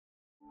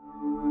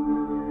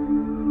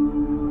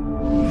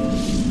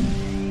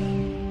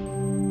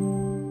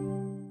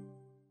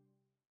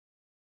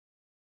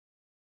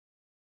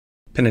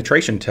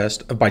Penetration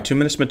test of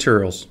bituminous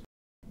materials.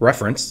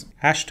 Reference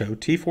AASHTO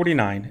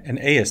T49 and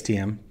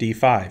ASTM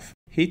D5.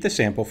 Heat the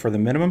sample for the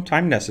minimum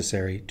time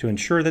necessary to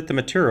ensure that the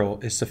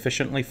material is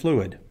sufficiently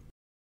fluid.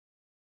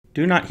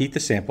 Do not heat the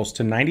samples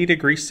to 90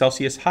 degrees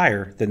Celsius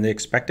higher than the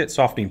expected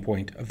softening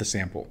point of the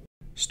sample.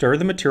 Stir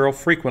the material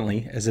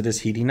frequently as it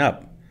is heating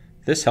up.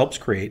 This helps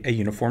create a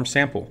uniform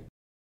sample.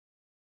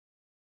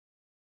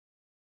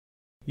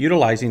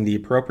 Utilizing the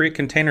appropriate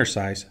container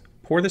size,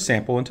 pour the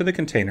sample into the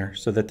container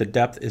so that the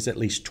depth is at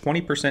least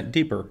 20%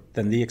 deeper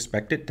than the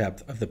expected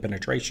depth of the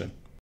penetration.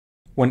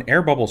 When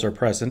air bubbles are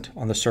present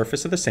on the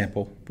surface of the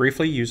sample,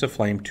 briefly use a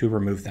flame to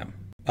remove them.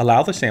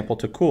 Allow the sample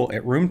to cool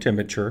at room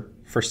temperature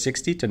for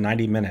 60 to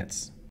 90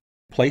 minutes.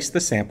 Place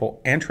the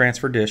sample and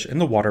transfer dish in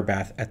the water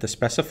bath at the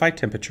specified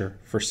temperature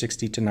for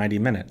 60 to 90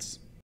 minutes.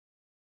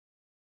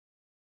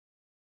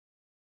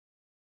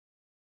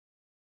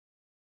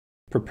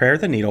 Prepare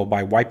the needle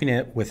by wiping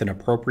it with an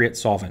appropriate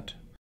solvent.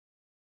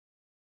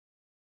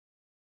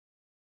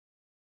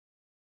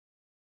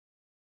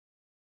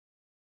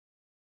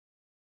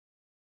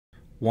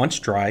 Once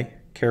dry,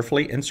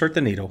 carefully insert the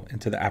needle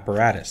into the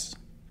apparatus.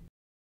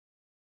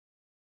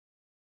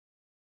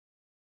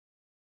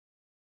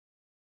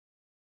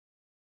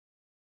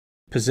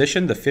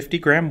 Position the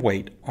 50-gram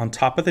weight on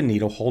top of the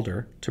needle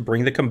holder to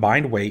bring the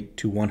combined weight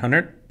to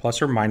 100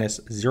 plus or minus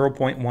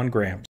 0.1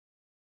 grams.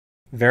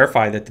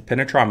 Verify that the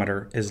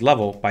penetrometer is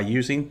level by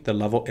using the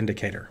level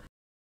indicator.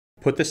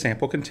 Put the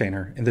sample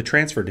container in the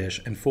transfer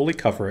dish and fully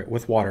cover it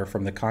with water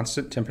from the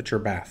constant temperature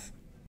bath.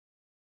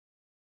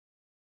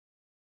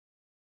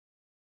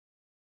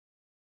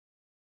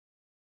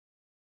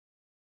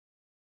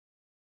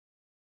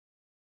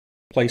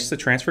 Place the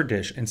transfer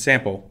dish and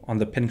sample on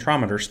the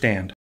penetrometer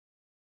stand.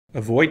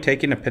 Avoid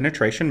taking a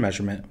penetration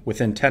measurement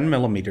within 10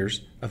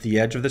 millimeters of the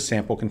edge of the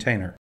sample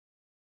container.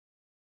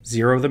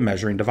 Zero the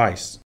measuring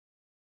device.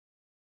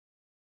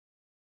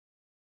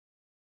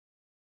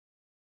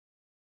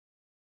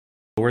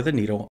 Lower the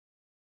needle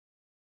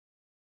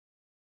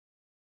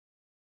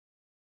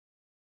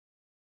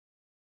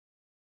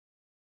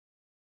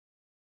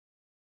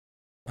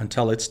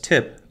until its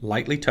tip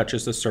lightly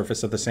touches the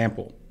surface of the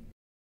sample.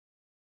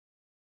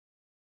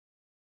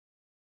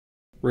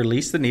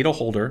 Release the needle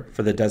holder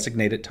for the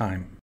designated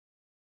time.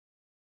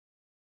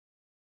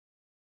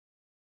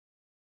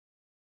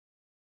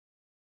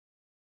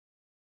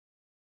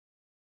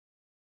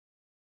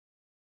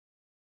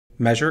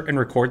 Measure and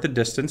record the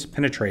distance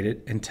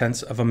penetrated in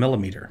tenths of a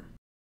millimeter.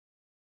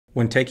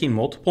 When taking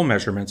multiple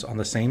measurements on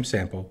the same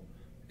sample,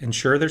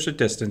 ensure there's a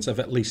distance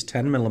of at least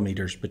 10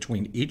 millimeters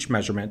between each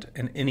measurement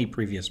and any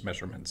previous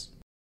measurements.